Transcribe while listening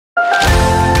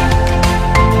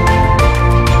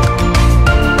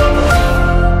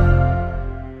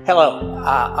Hello,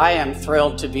 I am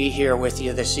thrilled to be here with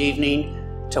you this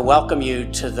evening to welcome you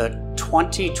to the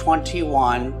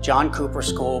 2021 John Cooper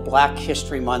School Black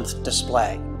History Month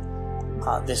display.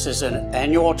 This is an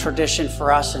annual tradition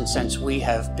for us, and since we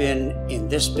have been in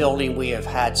this building, we have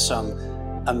had some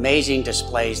amazing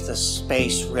displays. The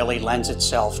space really lends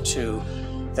itself to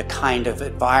the kind of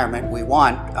environment we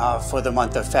want for the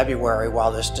month of February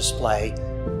while this display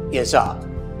is up.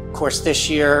 Of course, this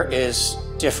year is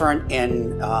different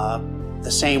in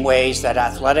the same ways that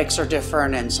athletics are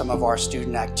different and some of our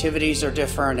student activities are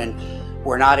different, and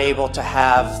we're not able to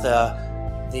have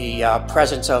the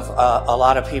presence of a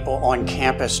lot of people on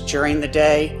campus during the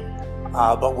day,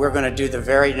 but we're going to do the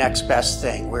very next best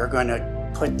thing. We're going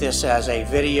to put this as a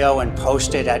video and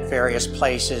post it at various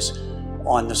places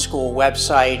on the school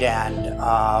website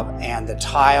and the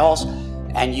tiles,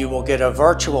 and you will get a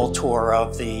virtual tour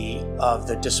of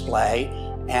the display.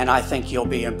 And I think you'll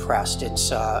be impressed.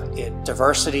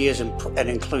 Diversity and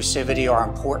inclusivity are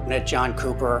important at John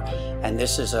Cooper, and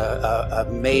this is a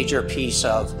major piece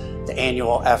of the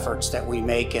annual efforts that we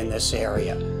make in this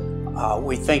area.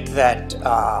 We think that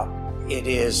it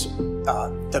is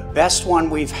the best one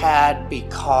we've had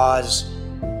because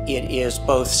it is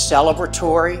both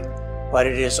celebratory, but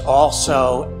it is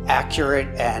also accurate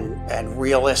and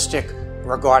realistic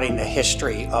regarding the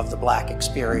history of the Black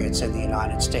experience in the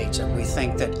United States. And we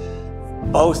think that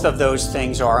both of those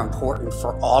things are important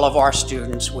for all of our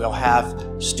students. We'll have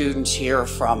students here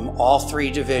from all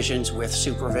three divisions with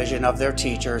supervision of their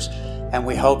teachers, and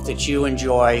we hope that you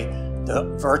enjoy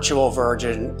the virtual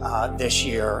version this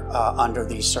year under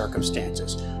these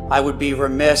circumstances. I would be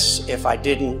remiss if I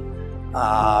didn't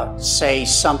say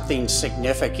something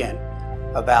significant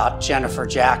about Jennifer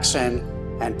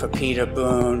Jackson and Pepita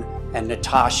Boone and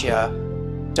Natasha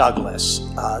Douglas.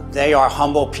 They are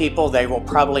humble people. They will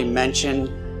probably mention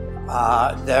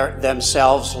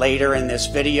themselves later in this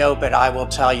video, but I will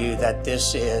tell you that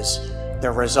this is the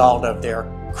result of their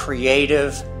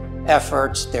creative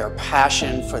efforts, their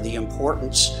passion for the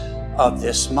importance of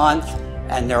this month,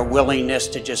 and their willingness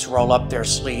to just roll up their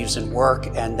sleeves and work,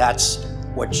 and that's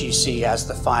what you see as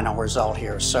the final result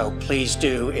here. So please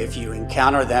do, if you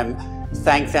encounter them,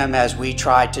 thank them as we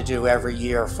try to do every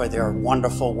year for their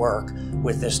wonderful work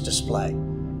with this display.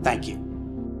 Thank you.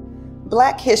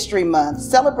 Black History Month,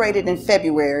 celebrated in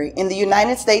February in the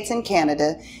United States and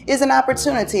Canada, is an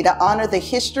opportunity to honor the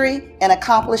history and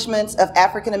accomplishments of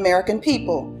African American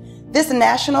people. This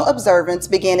national observance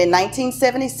began in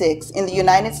 1976 in the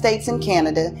United States and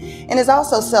Canada and is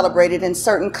also celebrated in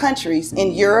certain countries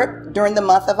in Europe during the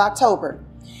month of October.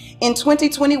 In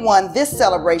 2021, this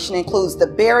celebration includes the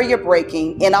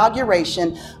barrier-breaking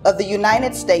inauguration of the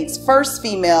United States' first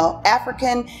female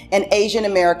African and Asian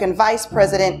American Vice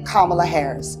President, Kamala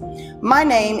Harris. My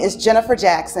name is Jennifer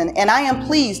Jackson, and I am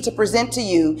pleased to present to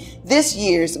you this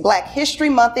year's Black History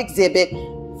Month exhibit,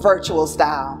 Virtual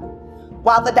Style.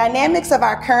 While the dynamics of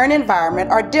our current environment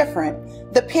are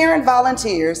different, the parent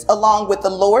volunteers, along with the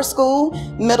lower school,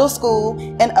 middle school,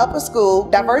 and upper school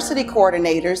diversity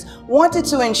coordinators, wanted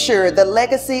to ensure the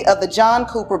legacy of the John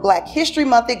Cooper Black History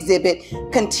Month exhibit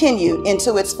continued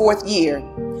into its fourth year.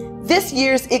 This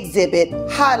year's exhibit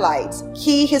highlights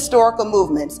key historical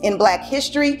movements in Black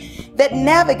history that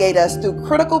navigate us through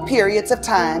critical periods of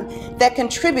time that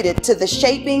contributed to the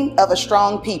shaping of a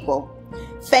strong people.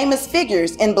 Famous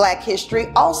figures in Black history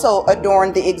also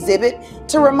adorn the exhibit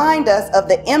to remind us of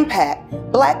the impact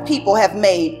Black people have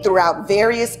made throughout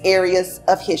various areas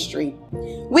of history.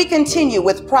 We continue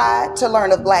with pride to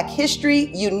learn of Black history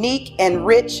unique and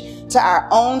rich to our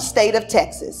own state of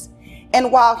Texas. And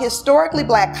while historically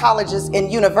Black colleges and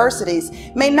universities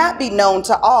may not be known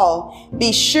to all,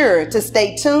 be sure to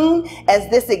stay tuned as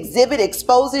this exhibit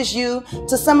exposes you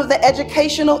to some of the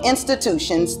educational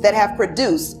institutions that have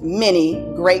produced many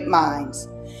great minds.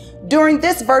 During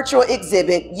this virtual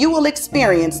exhibit, you will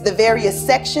experience the various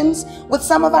sections with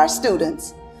some of our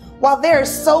students. While there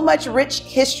is so much rich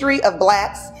history of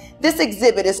Blacks, this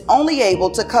exhibit is only able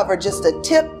to cover just a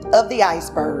tip of the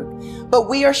iceberg, but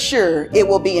we are sure it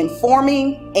will be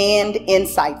informing and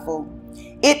insightful.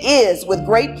 It is with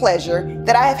great pleasure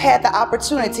that I have had the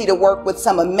opportunity to work with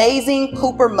some amazing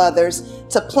Cooper mothers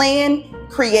to plan,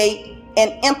 create,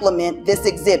 and implement this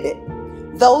exhibit.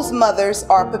 Those mothers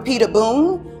are Pepita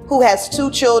Boone, who has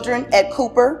 2 children at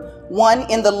Cooper, one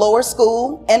in the lower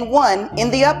school and one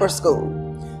in the upper school.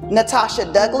 Natasha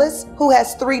Douglas, who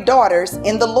has 3 daughters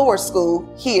in the lower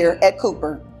school here at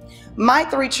Cooper. My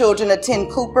 3 children attend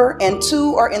Cooper, and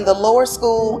 2 are in the lower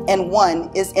school and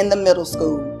 1 is in the middle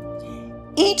school.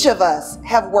 Each of us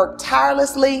have worked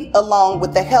tirelessly along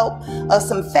with the help of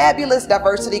some fabulous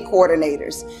diversity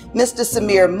coordinators, Mr.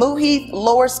 Samir Muheeth,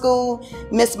 Lower School,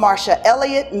 Miss Marsha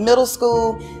Elliott, Middle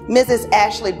School, Mrs.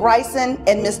 Ashley Bryson,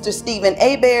 and Mr. Stephen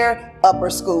Hebert, Upper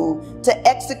School, to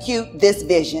execute this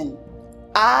vision.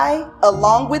 I,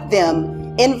 along with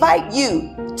them, invite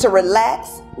you to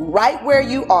relax right where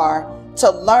you are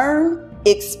to learn,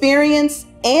 experience,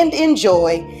 and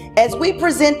enjoy as we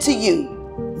present to you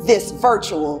this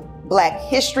virtual Black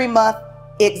History Month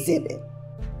exhibit.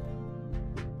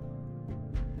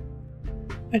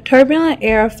 A turbulent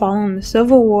era following the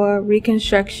Civil War,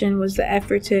 Reconstruction was the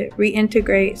effort to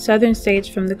reintegrate Southern states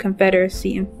from the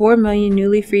Confederacy and 4 million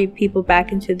newly freed people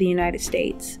back into the United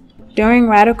States. During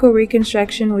Radical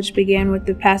Reconstruction, which began with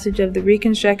the passage of the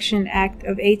Reconstruction Act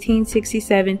of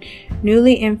 1867,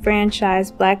 newly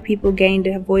enfranchised Black people gained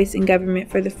a voice in government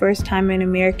for the first time in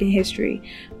American history,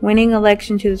 winning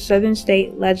election to the Southern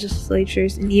state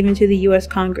legislatures and even to the U.S.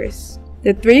 Congress.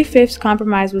 The 3/5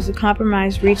 Compromise was a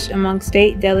compromise reached among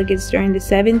state delegates during the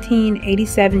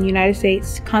 1787 United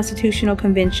States Constitutional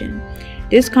Convention.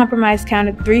 This compromise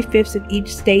counted 3/5 of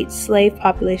each state's slave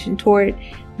population toward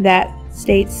that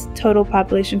state's total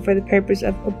population for the purpose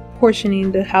of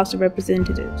apportioning the House of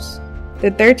Representatives.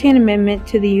 The 13th Amendment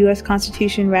to the U.S.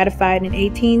 Constitution, ratified in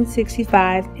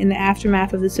 1865 in the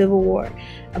aftermath of the Civil War,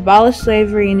 abolished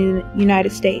slavery in the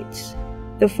United States.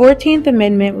 The 14th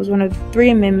Amendment was one of the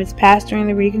 3 amendments passed during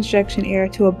the Reconstruction era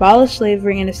to abolish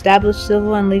slavery and establish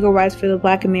civil and legal rights for the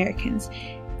Black Americans.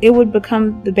 It would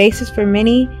become the basis for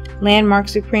many landmark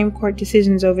Supreme Court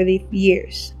decisions over the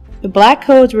years. The Black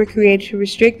Codes were created to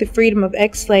restrict the freedom of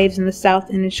ex-slaves in the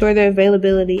South and ensure their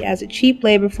availability as a cheap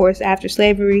labor force after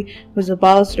slavery was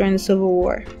abolished during the Civil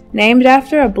War. Named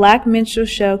after a Black minstrel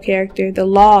show character, the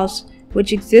laws,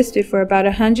 which existed for about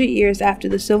 100 years after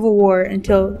the Civil War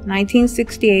until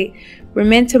 1968, were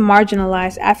meant to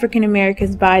marginalize African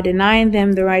Americans by denying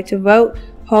them the right to vote,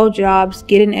 hold jobs,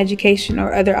 get an education,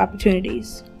 or other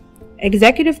opportunities.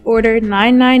 Executive Order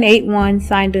 9981,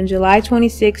 signed on July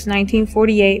 26,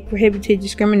 1948, prohibited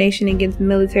discrimination against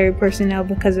military personnel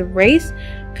because of race,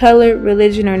 color,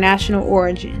 religion, or national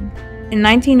origin. In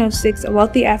 1906, a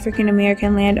wealthy African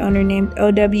American landowner named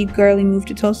O.W. Gurley moved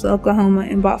to Tulsa, Oklahoma,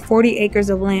 and bought 40 acres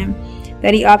of land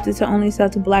that he opted to only sell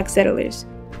to Black settlers.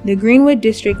 The Greenwood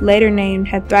District, later named,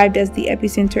 had thrived as the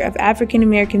epicenter of African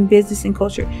American business and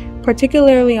culture,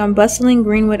 particularly on bustling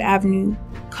Greenwood Avenue,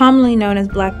 commonly known as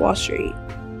Black Wall Street.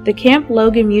 The Camp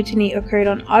Logan Mutiny occurred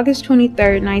on August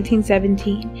 23,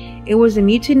 1917. It was a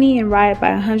mutiny and riot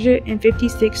by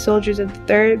 156 soldiers of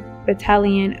the 3rd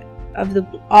Battalion of the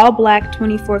all-Black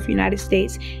 24th United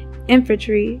States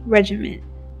Infantry Regiment.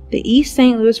 The East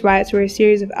St. Louis riots were a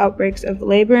series of outbreaks of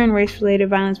labor and race-related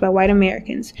violence by white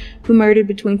Americans, who murdered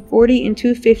between 40 and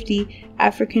 250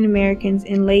 African Americans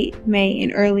in late May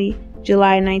and early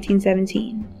July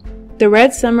 1917. The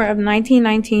Red Summer of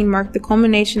 1919 marked the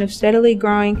culmination of steadily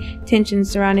growing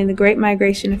tensions surrounding the Great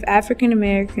Migration of African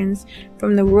Americans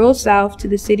from the rural South to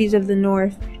the cities of the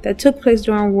North that took place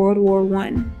during World War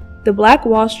I. The Black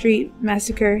Wall Street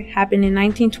Massacre happened in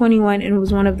 1921 and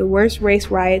was one of the worst race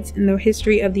riots in the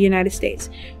history of the United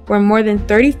States, where more than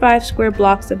 35 square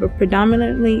blocks of a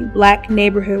predominantly Black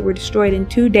neighborhood were destroyed in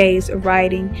 2 days of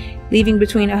rioting, leaving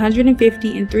between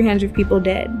 150 and 300 people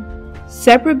dead.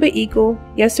 Separate but equal,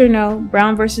 yes or no,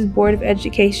 Brown v. Board of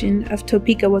Education of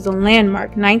Topeka was a landmark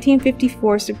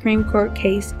 1954 Supreme Court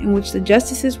case in which the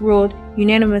justices ruled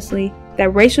unanimously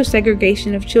that racial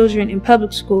segregation of children in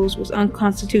public schools was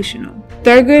unconstitutional.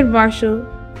 Thurgood Marshall,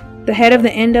 the head of the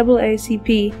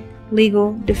NAACP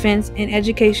Legal, Defense, and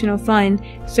Educational Fund,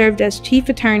 served as chief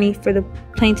attorney for the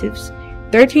plaintiffs.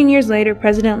 13 years later,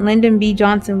 President Lyndon B.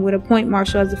 Johnson would appoint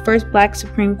Marshall as the first Black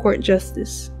Supreme Court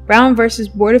justice. Brown v.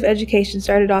 Board of Education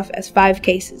started off as 5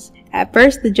 cases. At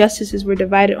first, the justices were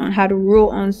divided on how to rule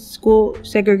on school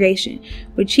segregation,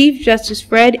 with Chief Justice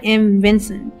Fred M.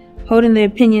 Vinson holding the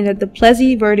opinion that the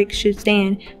Plessy verdict should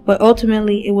stand, but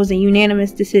ultimately it was a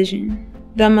unanimous decision.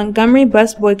 The Montgomery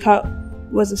bus boycott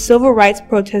was a civil rights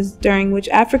protest during which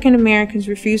African Americans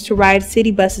refused to ride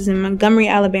city buses in Montgomery,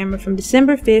 Alabama from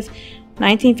December 5,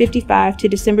 1955 to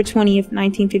December 20,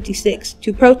 1956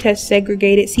 to protest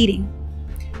segregated seating.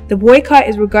 The boycott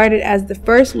is regarded as the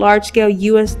first large-scale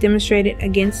U.S. demonstrated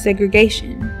against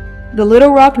segregation. The Little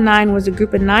Rock Nine was a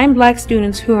group of 9 Black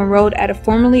students who enrolled at a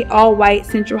formerly all-white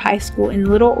Central High School in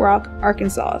Little Rock,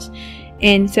 Arkansas,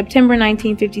 in September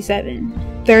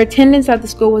 1957. Their attendance at the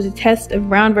school was a test of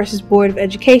Brown v. Board of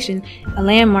Education, a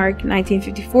landmark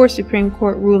 1954 Supreme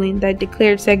Court ruling that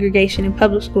declared segregation in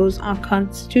public schools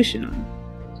unconstitutional.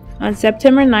 On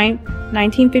September 9,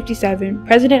 1957,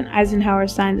 President Eisenhower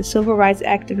signed the Civil Rights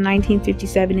Act of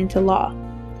 1957 into law,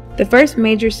 the first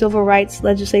major civil rights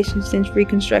legislation since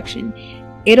Reconstruction.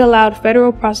 It allowed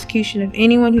federal prosecution of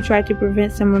anyone who tried to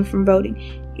prevent someone from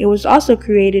voting. It was also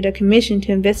created a commission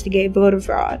to investigate voter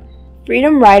fraud.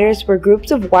 Freedom Riders were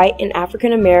groups of white and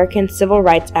African American civil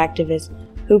rights activists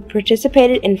who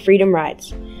participated in freedom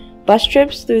rides, bus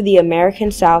trips through the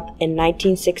American South in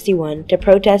 1961 to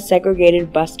protest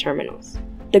segregated bus terminals.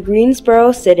 The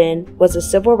Greensboro Sit-In was a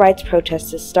civil rights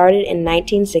protest that started in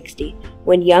 1960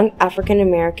 when young African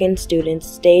American students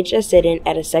staged a sit-in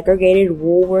at a segregated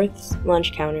Woolworth's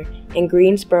lunch counter in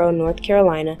Greensboro, North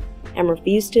Carolina, and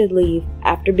refused to leave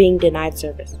after being denied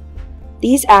service.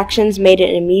 These actions made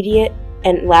an immediate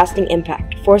and lasting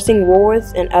impact, forcing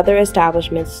Woolworths and other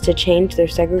establishments to change their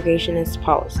segregationist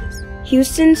policies.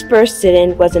 Houston's first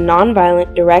sit-in was a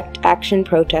nonviolent, direct action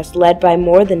protest led by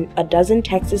more than a dozen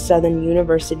Texas Southern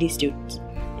University students,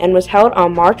 and was held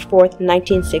on March 4,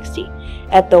 1960,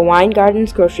 at the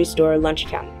Weingarten's grocery store lunch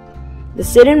counter. The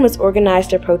sit-in was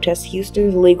organized to protest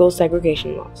Houston's legal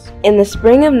segregation laws. In the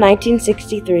spring of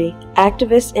 1963,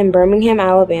 activists in Birmingham,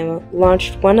 Alabama,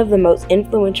 launched one of the most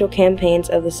influential campaigns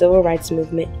of the civil rights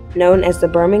movement, known as the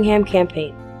Birmingham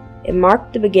Campaign. It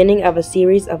marked the beginning of a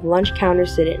series of lunch counter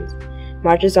sit-ins,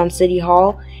 marches on City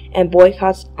Hall, and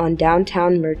boycotts on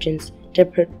downtown merchants to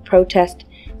protest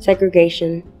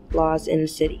segregation laws in the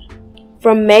city.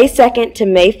 From May 2nd to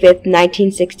May 5th,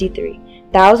 1963,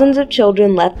 thousands of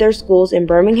children left their schools in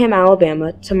Birmingham,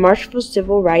 Alabama to march for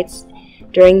civil rights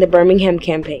during the Birmingham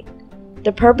Campaign.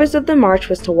 The purpose of the march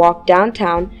was to walk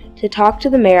downtown to talk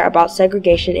to the mayor about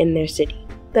segregation in their city.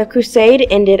 The crusade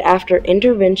ended after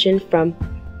intervention from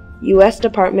U.S.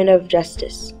 Department of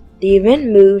Justice. The event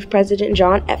moved President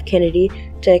John F. Kennedy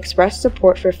to express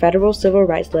support for federal civil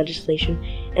rights legislation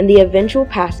and the eventual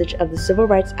passage of the Civil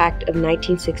Rights Act of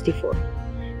 1964.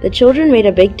 The children made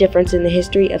a big difference in the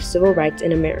history of civil rights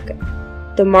in America.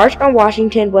 The March on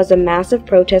Washington was a massive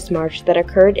protest march that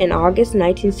occurred in August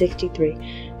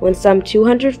 1963 when some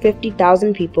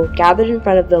 250,000 people gathered in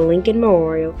front of the Lincoln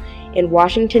Memorial in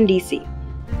Washington, D.C.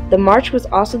 The march was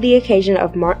also the occasion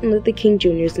of Martin Luther King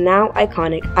Jr.'s now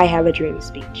iconic I Have a Dream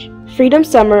speech. Freedom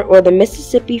Summer, or the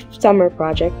Mississippi Summer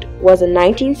Project, was a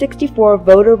 1964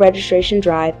 voter registration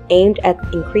drive aimed at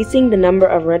increasing the number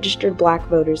of registered black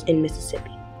voters in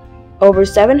Mississippi. Over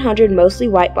 700 mostly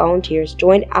white volunteers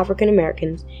joined African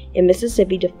Americans in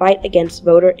Mississippi to fight against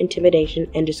voter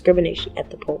intimidation and discrimination at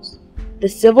the polls. The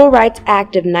Civil Rights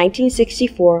Act of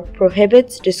 1964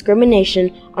 prohibits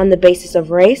discrimination on the basis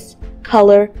of race,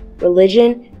 color,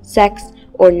 religion, sex,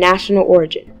 or national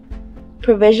origin.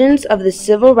 Provisions of the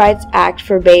Civil Rights Act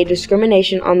forbade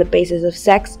discrimination on the basis of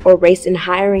sex or race in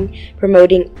hiring,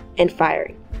 promoting, and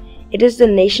firing. It is the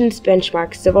nation's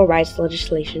benchmark civil rights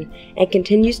legislation and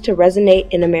continues to resonate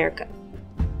in America.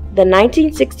 The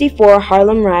 1964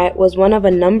 Harlem Riot was one of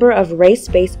a number of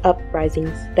race-based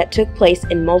uprisings that took place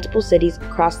in multiple cities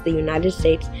across the United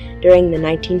States during the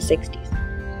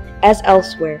 1960s. As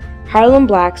elsewhere, Harlem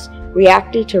blacks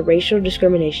reacted to racial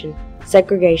discrimination,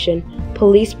 segregation,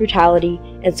 police brutality,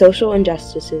 and social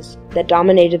injustices that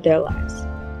dominated their lives.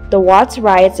 The Watts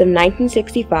riots of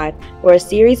 1965 were a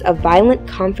series of violent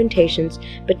confrontations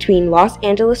between Los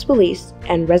Angeles police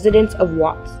and residents of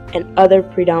Watts and other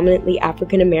predominantly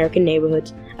African American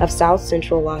neighborhoods of South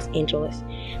Central Los Angeles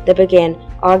that began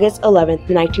August 11,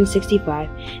 1965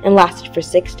 and lasted for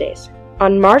 6 days.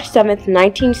 On March 7,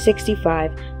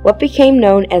 1965, what became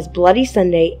known as Bloody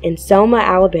Sunday in Selma,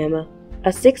 Alabama, a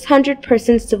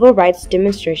 600-person civil rights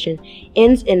demonstration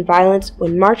ends in violence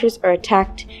when marchers are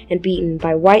attacked and beaten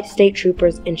by white state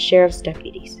troopers and sheriff's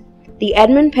deputies. The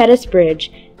Edmund Pettus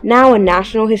Bridge, now a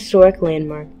National Historic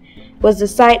Landmark, was the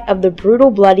site of the brutal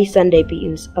Bloody Sunday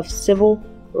beatings of civil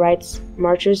rights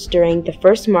marchers during the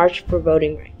first March for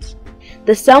Voting Rights.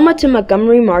 The Selma to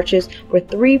Montgomery marches were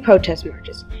 3 protest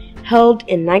marches, held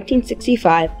in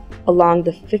 1965 along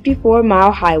the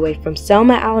 54-mile highway from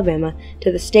Selma, Alabama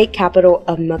to the state capital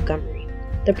of Montgomery.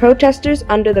 The protesters,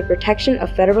 under the protection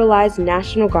of federalized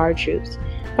National Guard troops,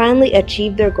 finally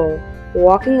achieved their goal,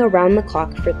 walking around the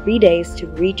clock for 3 days to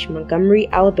reach Montgomery,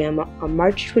 Alabama on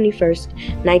March 21,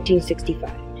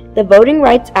 1965. The Voting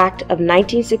Rights Act of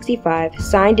 1965,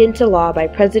 signed into law by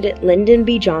President Lyndon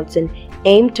B. Johnson,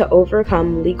 aimed to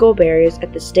overcome legal barriers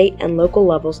at the state and local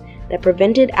levels that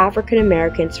prevented African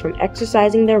Americans from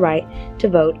exercising their right to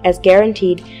vote as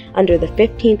guaranteed under the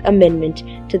 15th Amendment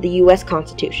to the U.S.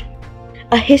 Constitution.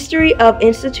 A history of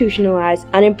institutionalized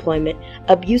unemployment,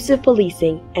 abusive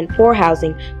policing, and poor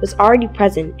housing was already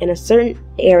present in certain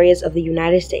areas of the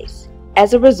United States.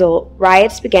 As a result,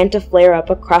 riots began to flare up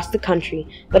across the country,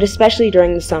 but especially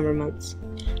during the summer months.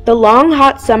 The long,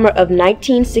 hot summer of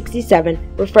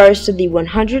 1967 refers to the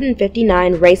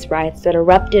 159 race riots that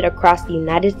erupted across the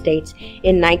United States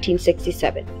in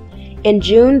 1967. In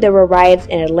June, there were riots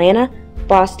in Atlanta,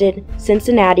 Boston,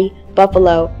 Cincinnati,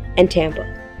 Buffalo, and Tampa.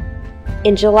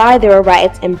 In July, there were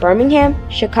riots in Birmingham,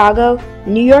 Chicago,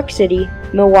 New York City,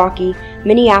 Milwaukee,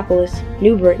 Minneapolis,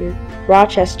 New Britain,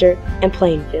 Rochester, and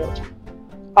Plainfield.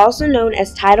 Also known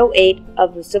as Title VIII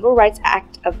of the Civil Rights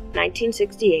Act of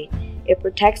 1968, it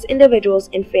protects individuals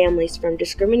and families from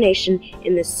discrimination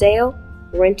in the sale,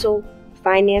 rental,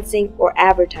 financing, or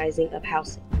advertising of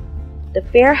housing. The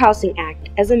Fair Housing Act,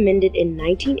 as amended in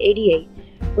 1988,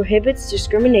 prohibits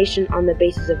discrimination on the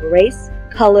basis of race,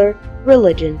 color,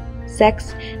 religion,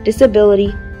 sex,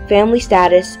 disability, family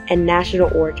status, and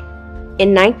national origin.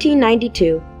 In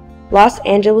 1992, Los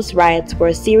Angeles riots were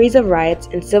a series of riots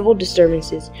and civil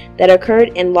disturbances that occurred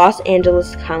in Los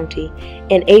Angeles County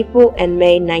in April and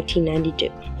May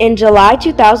 1992. In July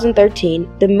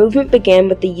 2013, the movement began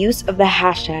with the use of the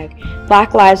hashtag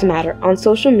Black Lives Matter on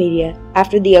social media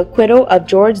after the acquittal of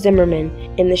George Zimmerman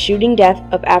in the shooting death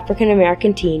of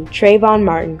African-American teen Trayvon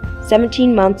Martin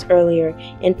 17 months earlier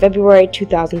in February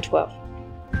 2012.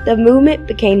 The movement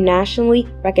became nationally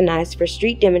recognized for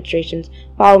street demonstrations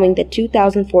following the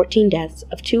 2014 deaths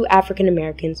of two African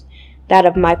Americans, that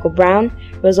of Michael Brown,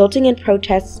 resulting in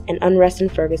protests and unrest in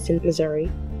Ferguson,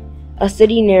 Missouri, a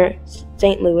city near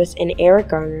St. Louis, and Eric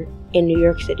Garner in New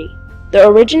York City. The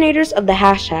originators of the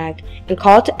hashtag and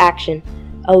call to action,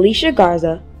 Alicia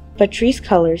Garza, Patrice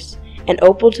Cullors, and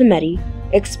Opal Tometi,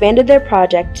 expanded their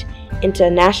project into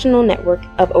a national network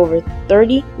of over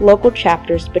 30 local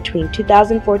chapters between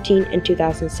 2014 and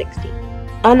 2016.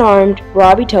 Unarmed,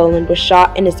 Robbie Toland was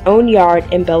shot in his own yard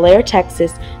in Bel Air,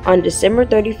 Texas on December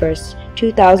 31,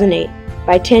 2008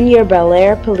 by 10-year Bel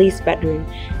Air police veteran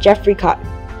Jeffrey Cotton.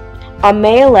 On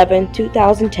May 11,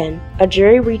 2010, a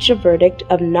jury reached a verdict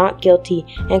of not guilty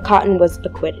and Cotton was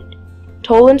acquitted.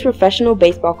 Toland's professional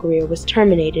baseball career was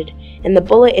terminated and the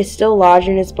bullet is still lodged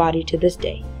in his body to this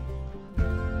day.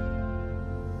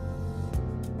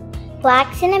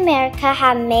 Blacks in America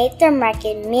have made their mark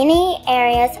in many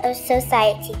areas of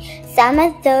society. Some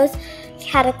of those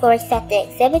categories that the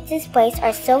exhibit displays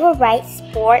are civil rights,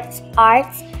 sports,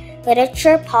 arts,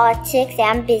 literature, politics,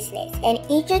 and business. In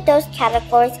each of those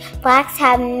categories, Blacks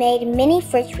have made many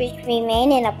firsts which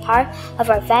remain in a part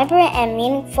of our vibrant and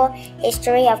meaningful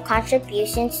history of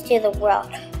contributions to the world.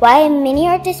 While many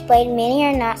are displayed, many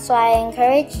are not, so I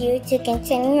encourage you to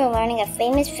continue learning of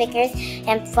famous figures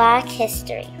in Black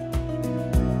history.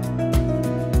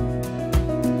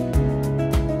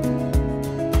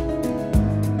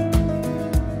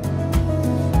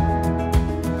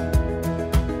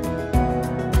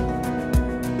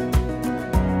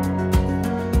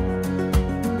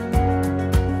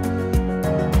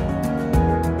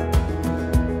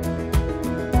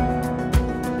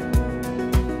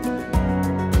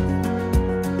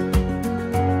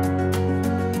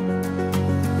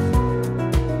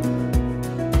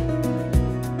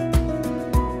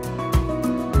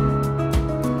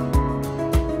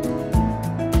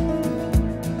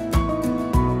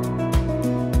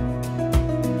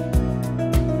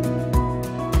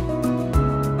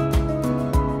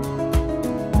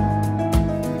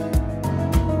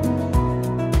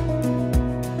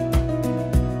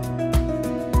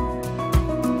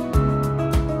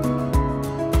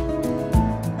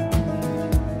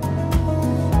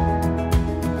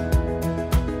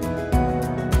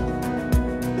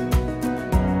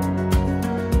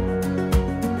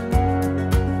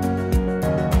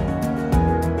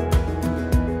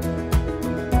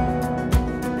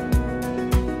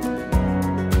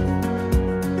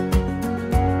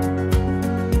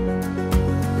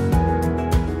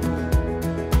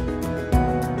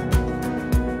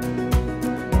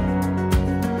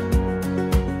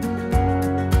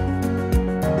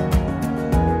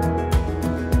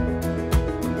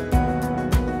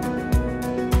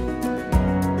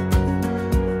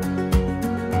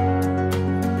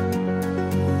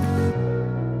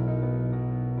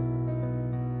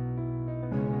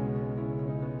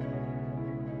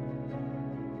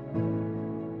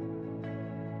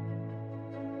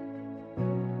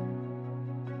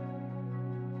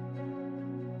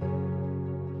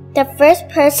 The first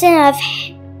person of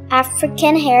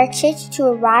African heritage to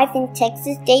arrive in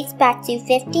Texas dates back to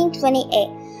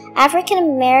 1528. African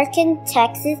American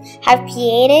Texans have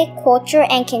created culture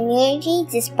and community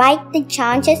despite the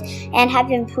challenges and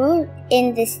have improved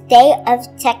in the state of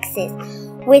Texas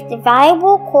with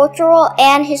valuable cultural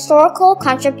and historical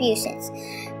contributions.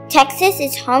 Texas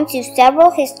is home to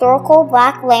several historical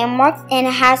Black landmarks and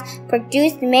has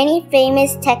produced many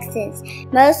famous Texans.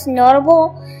 Most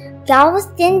notable,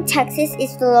 Galveston, Texas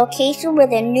is the location where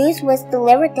the news was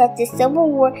delivered that the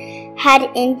Civil War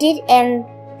had ended and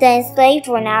the enslaved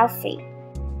were now free.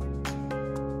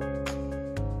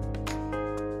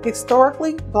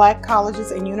 Historically, Black colleges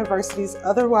and universities,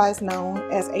 otherwise known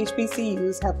as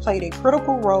HBCUs, have played a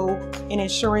critical role in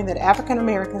ensuring that African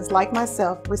Americans like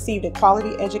myself received a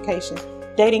quality education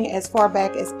dating as far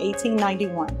back as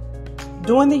 1891.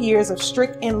 During the years of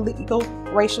strict and legal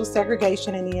racial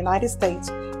segregation in the United States,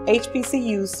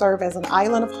 HBCUs serve as an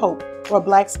island of hope where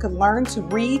Blacks could learn to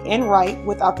read and write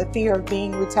without the fear of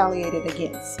being retaliated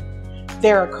against.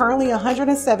 There are currently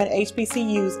 107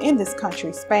 HBCUs in this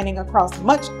country, spanning across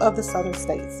much of the southern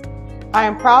states. I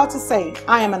am proud to say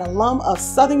I am an alum of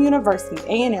Southern University,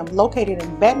 A&M, located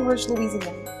in Baton Rouge,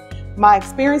 Louisiana. My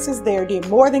experiences there did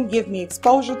more than give me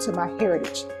exposure to my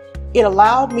heritage. It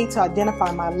allowed me to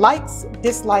identify my likes,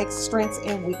 dislikes, strengths,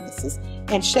 and weaknesses,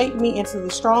 and shaped me into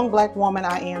the strong Black woman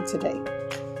I am today.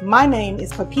 My name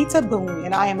is Pepita Boone,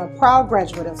 and I am a proud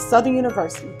graduate of Southern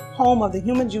University, home of the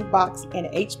Human Jukebox and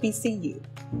HBCU.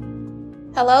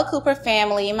 Hello, Cooper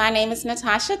family. My name is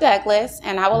Natasha Douglas,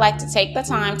 and I would like to take the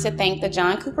time to thank the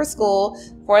John Cooper School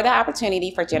for the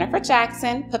opportunity for Jennifer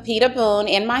Jackson, Pepita Boone,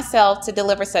 and myself to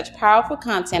deliver such powerful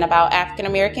content about African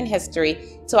American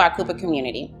history to our Cooper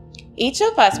community. Each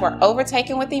of us were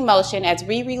overtaken with emotion as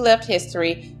we relived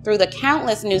history through the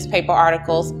countless newspaper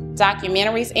articles,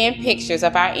 documentaries, and pictures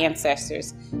of our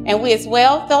ancestors. And we as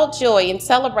well felt joy in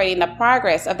celebrating the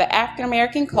progress of the African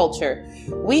American culture.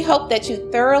 We hope that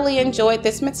you thoroughly enjoyed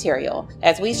this material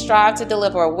as we strive to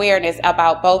deliver awareness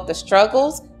about both the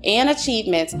struggles and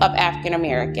achievements of African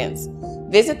Americans.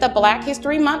 Visit the Black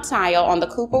History Month tile on the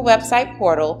Cooper website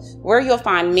portal, where you'll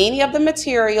find many of the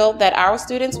material that our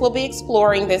students will be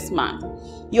exploring this month.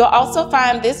 You'll also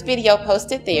find this video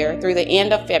posted there through the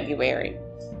end of February.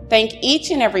 Thank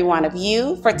each and every one of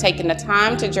you for taking the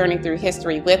time to journey through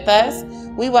history with us.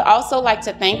 We would also like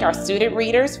to thank our student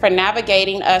readers for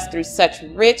navigating us through such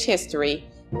rich history.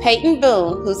 Peyton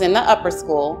Boone, who's in the upper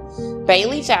school,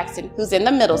 Bailey Jackson, who's in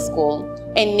the middle school,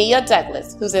 and Nia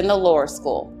Douglas, who's in the lower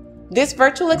school. This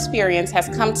virtual experience has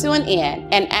come to an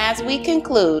end, and as we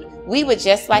conclude, we would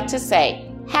just like to say,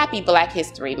 Happy Black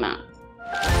History Month.